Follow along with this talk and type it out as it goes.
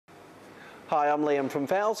Hi, I'm Liam from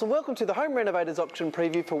Fowles and welcome to the Home Renovators auction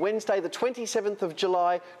preview for Wednesday the 27th of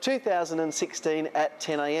July 2016 at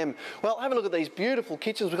 10 a.m. Well, have a look at these beautiful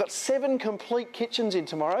kitchens. We've got 7 complete kitchens in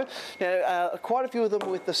tomorrow. Now, quite a few of them are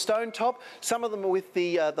with the stone top, some of them are with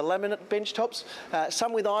the laminate bench tops,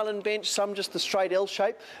 some with island bench, some just the straight L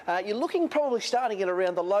shape. You're looking probably starting at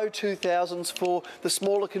around the low 2000s for the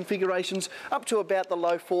smaller configurations, up to about the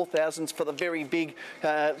low 4000s for the very big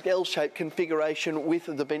L-shaped configuration with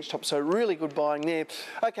the bench top. So really good buying there.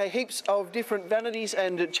 Okay, heaps of different vanities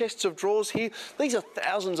and chests of drawers here. These are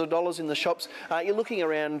thousands of dollars in the shops. You're looking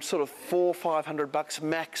around sort of $400-500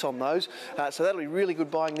 max on those. So that'll be really good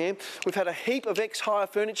buying there. We've had a heap of ex-hire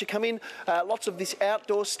furniture come in. Lots of this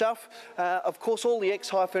outdoor stuff. Of course, all the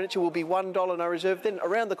ex-hire furniture will be $1 no reserve. Then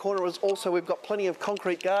around the corner is also we've got plenty of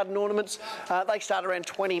concrete garden ornaments. They start around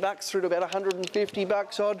 $20 through to about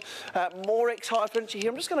 $150 odd. More ex-hire furniture here.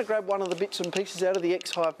 I'm just going to grab one of the bits and pieces out of the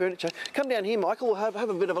ex-hire furniture. Come down here, Michael. We'll have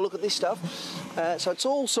a bit of a look at this stuff. So it's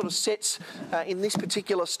all sort of sets in this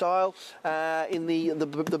particular style, in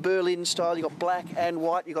the Berlin style. You've got black and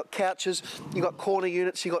white. You've got couches. You've got corner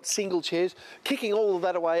units. You've got single chairs. Kicking all of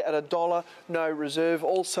that away at $1 no reserve.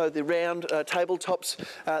 Also the round tabletops.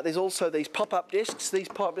 There's also these pop-up desks. These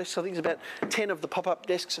pop-up desks, I think there's about 10 of the pop-up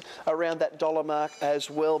desks around that $1 mark as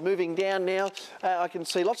well. Moving down now, I can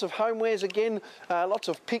see lots of homewares again. Lots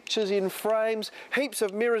of pictures in frames. Heaps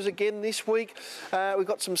of mirrors again this week. We've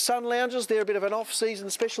got some sun lounges. They're a bit of an off-season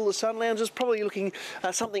special, the sun lounges. Probably looking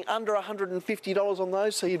something under $150 on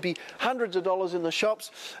those, so you'd be hundreds of dollars in the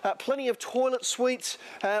shops. Plenty of toilet suites.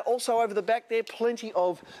 Also over the back there, plenty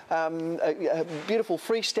of beautiful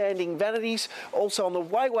freestanding vanities. Also on the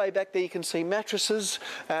way back there you can see mattresses.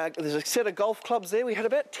 There's a set of golf clubs there. We had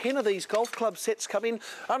about 10 of these golf club sets come in.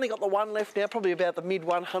 Only got the one left now, probably about the mid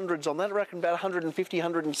 100s on that. I reckon about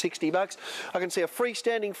 $150-160. I can see a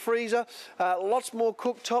freestanding freezer. Lots more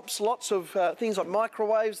cooktops, lots of things like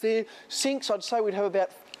microwaves there. Sinks, I'd say we'd have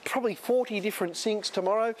about probably 40 different sinks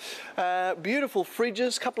tomorrow. Beautiful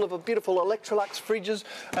fridges, a couple of beautiful Electrolux fridges,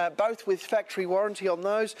 both with factory warranty on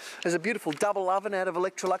those. There's a beautiful double oven out of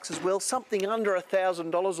Electrolux as well. Something under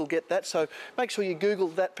 $1,000 will get that, so make sure you Google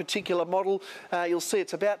that particular model. You'll see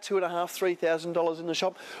it's about $2,500-3,000 in the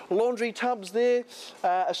shop. Laundry tubs there,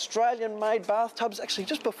 Australian-made bathtubs. Actually,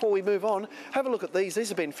 just before we move on, have a look at these. These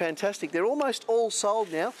have been fantastic. They're almost all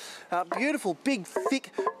sold now. Beautiful, big, thick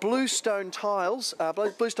bluestone tiles,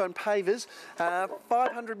 bluestone pavers,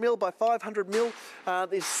 500mm by 500mm.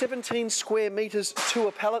 There's 17 square metres to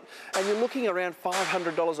a pallet, and you're looking around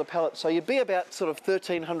 $500 a pallet. So you'd be about sort of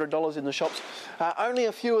 $1,300 in the shops. Only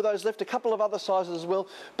a few of those left, a couple of other sizes as well,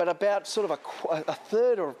 but about sort of a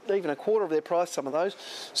third or even a quarter of their price, some of those.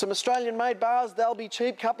 Some Australian-made bars, they'll be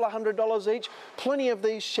cheap, couple of $100 each. Plenty of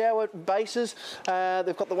these shower bases.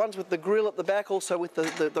 They've got the ones with the grill at the back, also with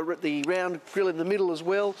the round grill in the middle as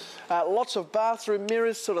well. Lots of bathroom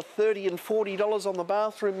mirrors, sort of $30 and $40 on the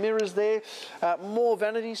bathroom mirrors there. More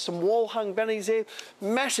vanities, some wall-hung vanities there.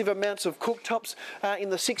 Massive amounts of cooktops in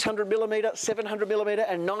the 600mm, 700mm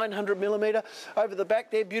and 900mm. Over the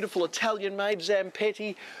back there, beautiful Italian-made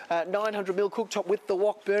Zampetti 900mm cooktop with the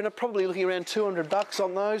wok burner, probably looking around $200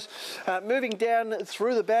 on those. Moving down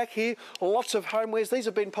through the back here, lots of homewares. These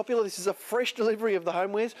have been popular. This is a fresh delivery of the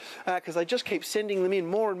homewares because they just keep sending them in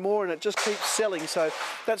more and more, and it just keeps selling, so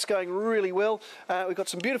that's going really well. We've got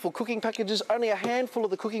some beautiful cooking packages, only a handful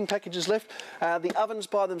of the cooking packages left. The ovens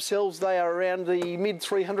by themselves, they are around the mid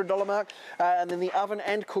 $300 mark, and then the oven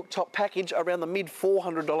and cooktop package around the mid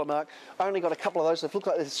 $400 mark. Only got a couple of those left. Look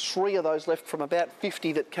like there's 3 of those left from about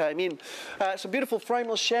 50 that came in. Some beautiful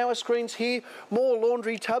frameless shower screens here, more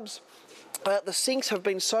laundry tubs. The sinks have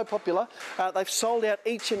been so popular, they've sold out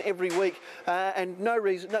each and every week, and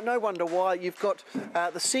no wonder why. You've got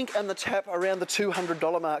the sink and the tap around the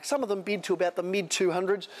 $200 mark. Some of them bid to about the mid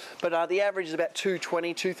 200s, but the average is about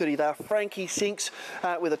 $220, $230. They are Frankie sinks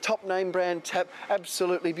with a top name brand tap,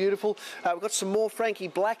 absolutely beautiful. We've got some more Frankie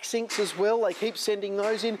black sinks as well. They keep sending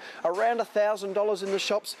those in, around $1,000 in the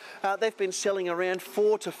shops. They've been selling around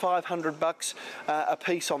 $400 to $500 a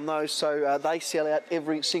piece on those, so they sell out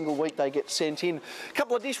every single week. They get sent in. A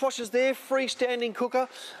couple of dishwashers there, freestanding cooker.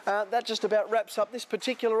 That just about wraps up this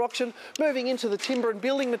particular auction. Moving into the timber and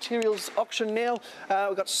building materials auction now.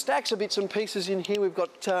 We've got stacks of bits and pieces in here. We've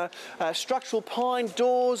got structural pine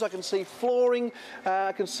doors. I can see flooring.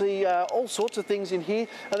 I can see all sorts of things in here.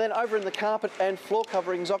 And then over in the carpet and floor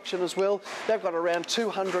coverings auction as well, they've got around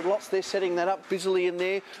 200 lots. They're setting that up busily in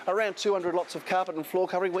there. Around 200 lots of carpet and floor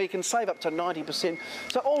covering where you can save up to 90%.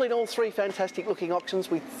 So all in all, 3 fantastic looking auctions.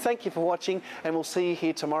 We thank you for watching, and we'll see you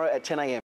here tomorrow at 10 a.m.